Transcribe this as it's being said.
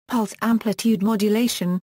Pulse-amplitude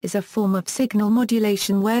modulation is a form of signal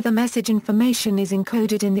modulation where the message information is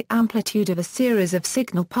encoded in the amplitude of a series of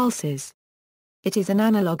signal pulses. It is an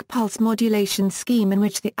analog pulse modulation scheme in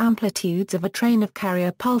which the amplitudes of a train of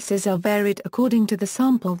carrier pulses are varied according to the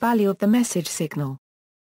sample value of the message signal.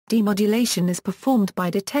 Demodulation is performed by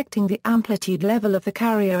detecting the amplitude level of the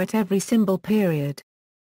carrier at every symbol period.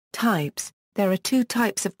 Types: there are two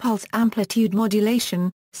types of pulse amplitude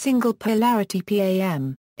modulation: single polarity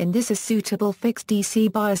PAM. In this, a suitable fixed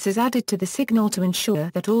DC bias is added to the signal to ensure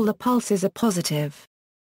that all the pulses are positive.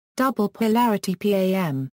 Double polarity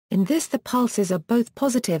PAM. In this, the pulses are both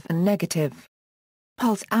positive and negative.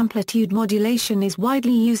 Pulse amplitude modulation is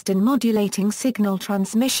widely used in modulating signal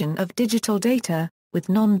transmission of digital data, with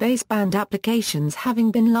non-baseband applications having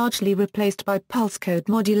been largely replaced by pulse code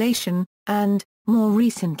modulation, and, more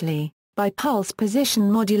recently, by pulse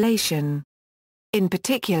position modulation. In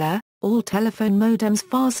particular, all telephone modems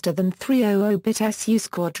faster than 300 bits use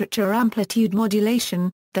quadrature amplitude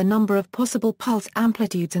modulation. The number of possible pulse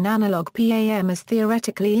amplitudes in analog PAM is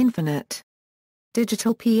theoretically infinite.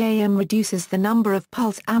 Digital PAM reduces the number of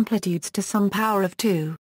pulse amplitudes to some power of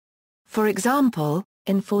 2. For example,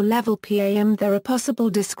 in 4-level PAM there are possible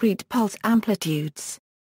discrete pulse amplitudes.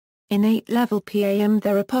 In 8-level PAM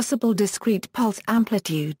there are possible discrete pulse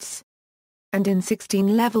amplitudes. And in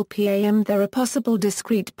 16-level PAM there are possible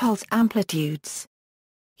discrete pulse amplitudes.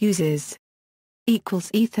 Uses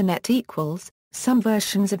Ethernet . Some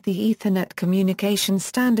versions of the Ethernet communication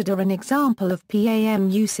standard are an example of PAM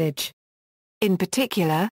usage. In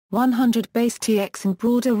particular, 100 base TX and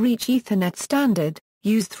broader reach Ethernet standard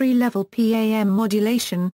use 3-level PAM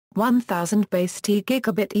modulation. 1000 base T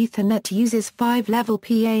gigabit Ethernet uses 5-level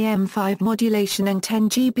PAM5 modulation, and 10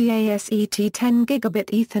 GBASET 10 gigabit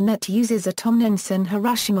Ethernet uses a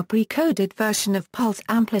Tomlinson-Hiroshima pre-coded version of pulse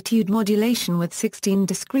amplitude modulation with 16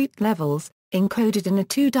 discrete levels, encoded in a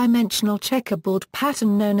two-dimensional checkerboard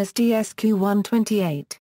pattern known as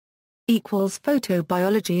DSQ128.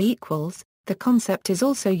 Photobiology . The concept is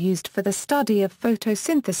also used for the study of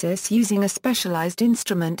photosynthesis using a specialized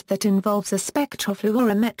instrument that involves a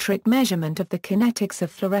spectrofluorimetric measurement of the kinetics of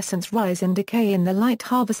fluorescence rise and decay in the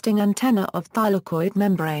light-harvesting antenna of thylakoid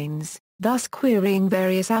membranes, thus querying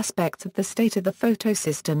various aspects of the state of the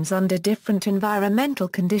photosystems under different environmental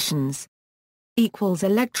conditions.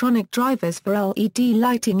 Electronic drivers for LED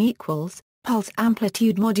lighting . Pulse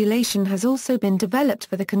amplitude modulation has also been developed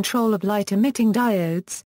for the control of light-emitting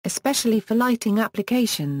diodes, especially for lighting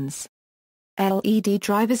applications. LED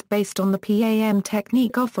drivers based on the PAM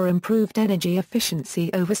technique offer improved energy efficiency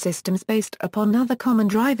over systems based upon other common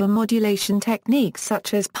driver modulation techniques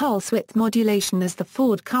such as pulse width modulation, as the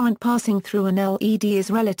forward current passing through an LED is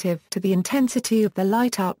relative to the intensity of the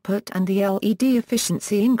light output and the LED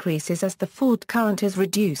efficiency increases as the forward current is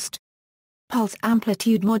reduced. Pulse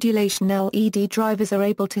amplitude modulation LED drivers are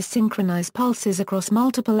able to synchronize pulses across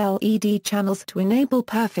multiple LED channels to enable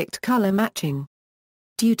perfect color matching.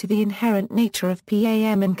 Due to the inherent nature of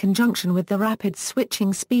PAM in conjunction with the rapid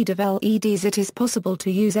switching speed of LEDs, it is possible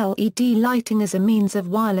to use LED lighting as a means of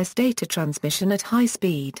wireless data transmission at high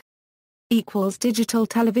speed. Digital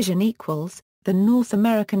television . The North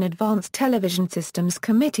American Advanced Television Systems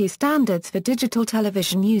Committee standards for digital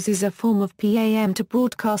television uses a form of PAM to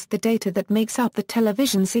broadcast the data that makes up the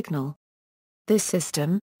television signal. This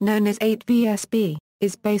system, known as 8VSB,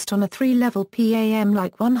 is based on a 3-level PAM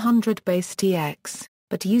like 100 base TX,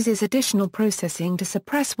 but uses additional processing to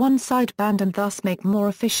suppress one sideband and thus make more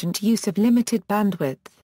efficient use of limited bandwidth.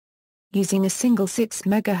 Using a single 6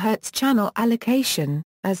 MHz channel allocation,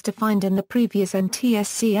 as defined in the previous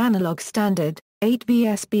NTSC analog standard,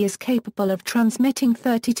 8VSB is capable of transmitting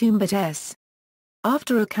 32 bits.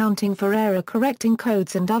 After accounting for error-correcting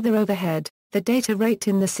codes and other overhead, the data rate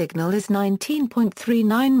in the signal is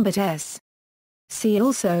 19.39 bits. See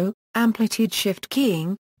also, amplitude shift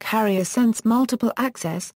keying, carrier sense multiple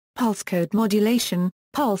access, pulse code modulation,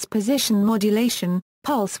 pulse position modulation,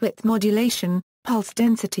 pulse width modulation, pulse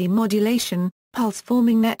density modulation, pulse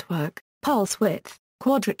forming network, pulse width,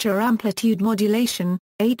 quadrature amplitude modulation,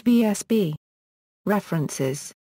 8VSB. References